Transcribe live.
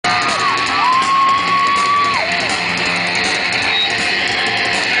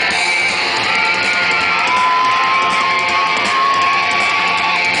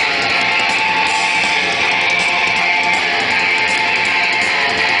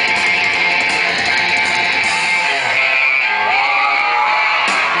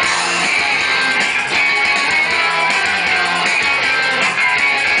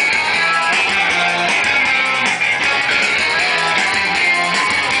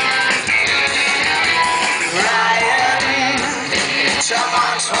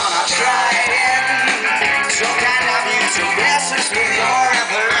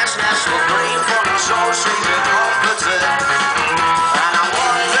she's been comforted. And I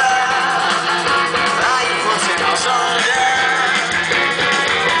wonder how you put it all Sunday.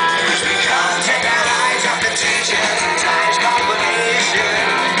 'Cause we can't take our eyes off the teachers and times combination.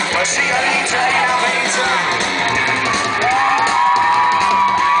 We'll see you later, later.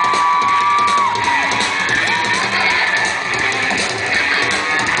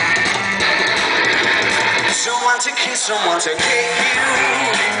 Someone to kiss, someone to kick you.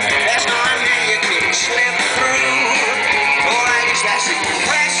 There's no way you could slip through. Oh, I guess that's the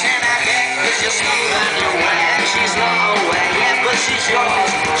impression I get. 'Cause you're smooth and you're wet. She's not aware yet, but she's yours.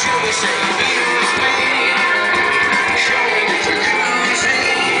 She'll be saying, use me. Show me the jacuzzi.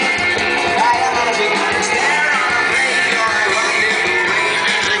 I imagine that it's there on a plate or a rendezvous ring.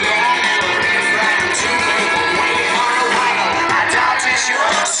 Music on and a riff right to make a wait for a while. I doubt it's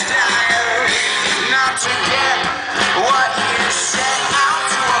your style. Not to get what you set out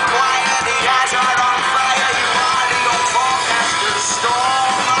to acquire. The eyes are on fire. You are the old forecast of the storm.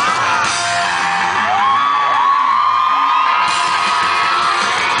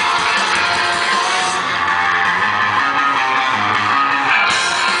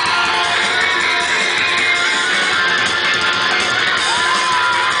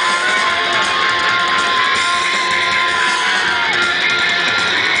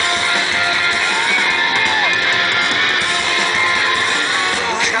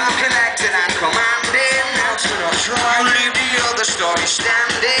 Connecting and commanding. Now to not try to leave the other story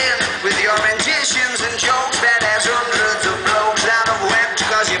standing. With your renditions and jokes, where there's hundreds of blokes that have wept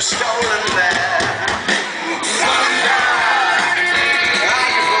 'cause you've stolen their thunder. Are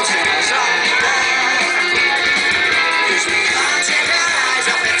you putting us under? 'Cause we can't take our eyes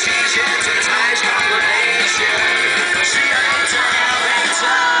off the t-shirts and ties combination. See you later,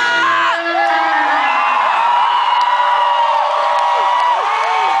 later.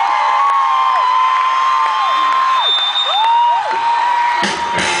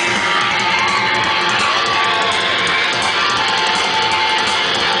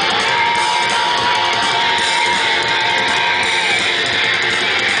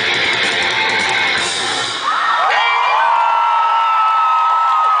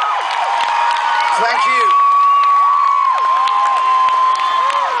 Thank you.